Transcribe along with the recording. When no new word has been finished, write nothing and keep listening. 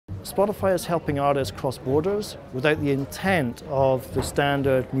Spotify is helping artists cross borders without the intent of the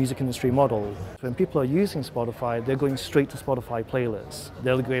standard music industry model. When people are using Spotify, they're going straight to Spotify playlists.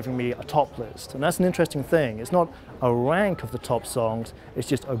 They're giving me a top list, and that's an interesting thing. It's not a rank of the top songs, it's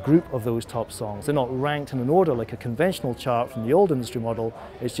just a group of those top songs. They're not ranked in an order like a conventional chart from the old industry model.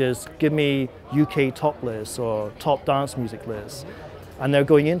 It's just give me UK top lists or top dance music lists. And they're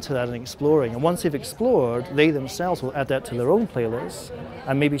going into that and exploring. And once they've explored, they themselves will add that to their own playlists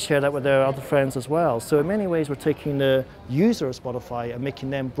and maybe share that with their other friends as well. So in many ways, we're taking the user of Spotify and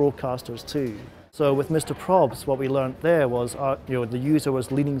making them broadcasters too. So with Mr. Probz, what we learned there was the user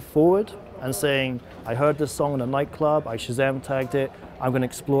was leaning forward and saying, I heard this song in a nightclub, I Shazam tagged it, I'm going to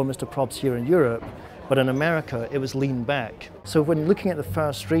explore Mr. Probz here in Europe. But in America, it was lean back. So when looking at the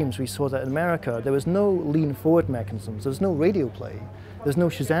first streams, we saw that in America, there was no lean forward mechanisms, there was no radio play. There's no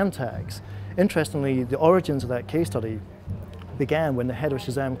Shazam tags. Interestingly, the origins of that case study began when the head of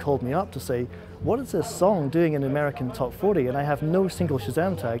Shazam called me up to say, what is this song doing in the American top 40? And I have no single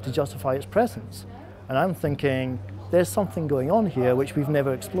Shazam tag to justify its presence. And I'm thinking, there's something going on here which we've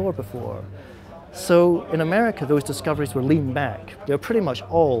never explored before. So in America, those discoveries were lean back. They're pretty much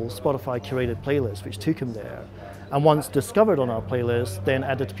all Spotify curated playlists which took him there. And once discovered on our playlist, then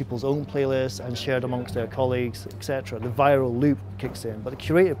added to people's own playlists and shared amongst their colleagues, etc. The viral loop kicks in, but the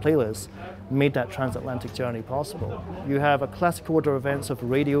curated playlists made that transatlantic journey possible. You have a classic order of events of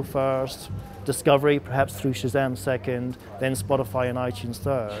radio first, discovery perhaps through Shazam second, then Spotify and iTunes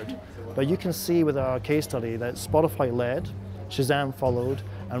third. But you can see with our case study that Spotify led, Shazam followed,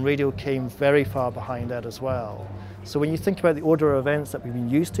 and radio came very far behind that as well. So when you think about the order of events that we've been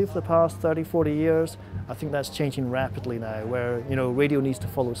used to for the past 30, 40 years, I think that's changing rapidly now, where radio needs to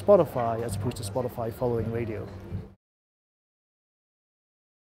follow Spotify as opposed to Spotify following radio.